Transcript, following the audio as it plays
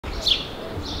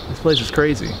place is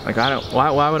crazy. Like I don't.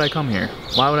 Why would I come here?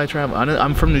 Why would I travel?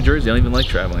 I'm from New Jersey. I don't even like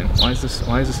traveling. Why is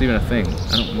this even a thing?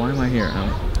 Why am I here?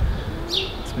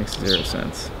 This makes 0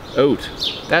 sense. Oat.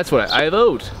 That's what I have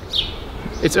oat.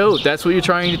 It's oat. That's what you're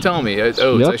trying to tell me. Oats.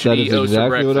 Yep, I should eat oats for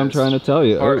breakfast. exactly what I'm trying to tell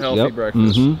you. Heart healthy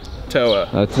breakfast. Toa.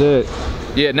 That's it.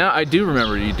 Yeah, now I do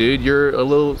remember you, dude. You're a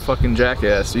little fucking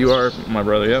jackass. You are my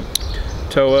brother. Yep.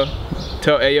 Toa.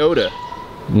 Aota.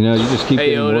 You know, you just keep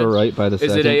getting more right by the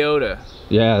second. Is it aota?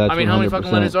 Yeah, that's 100%. I mean, how many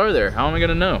fucking letters are there? How am I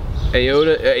gonna know?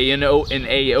 Aota, an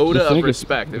aota of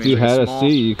respect. If you had a C,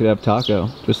 you could have taco.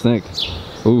 Just think.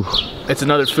 Ooh. It's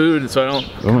another food, so I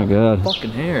don't. Oh my god.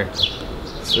 Fucking hair. It's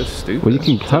so stupid. Well, you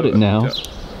can cut it now.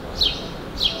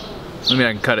 I mean,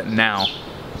 I can cut it now.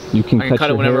 You can cut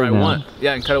it whenever I now. want.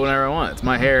 Yeah, I can cut it whenever I want. It's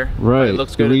my hair. Right. It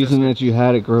looks good. The reason that you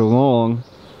had it grow long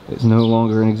is no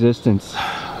longer in existence.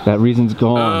 That reason's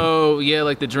gone. Oh, yeah,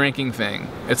 like the drinking thing.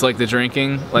 It's like the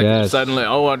drinking. Like suddenly,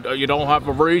 oh, you don't have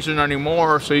a reason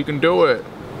anymore, so you can do it.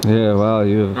 Yeah, wow,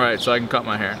 you. Right, so I can cut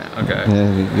my hair now. Okay.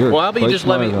 Yeah, you're well, how about you just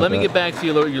let me that. get back to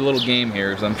your little game here,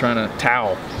 because I'm trying to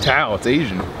Tao. It's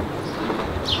Asian.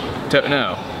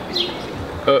 No.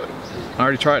 I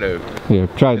already tried oat. Here,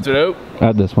 try. Is it oat?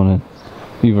 Add this one in.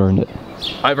 You've earned it.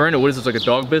 I've earned it. What is this, like a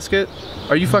dog biscuit?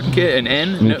 Are you fucking kidding? An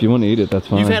N? I mean, if you want to eat it, that's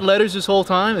fine. You've had letters this whole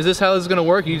time? Is this how this is gonna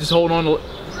work? You just hold on to it?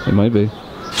 Might be.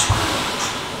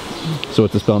 So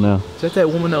what's the spell now? Is that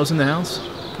woman that was in the house?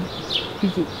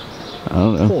 I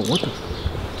don't know. Oh, what the?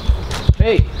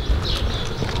 Hey!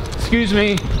 Excuse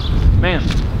me, ma'am.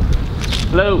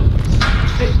 Hello?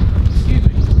 Hey, excuse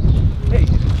me. Hey,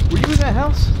 were you in that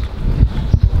house?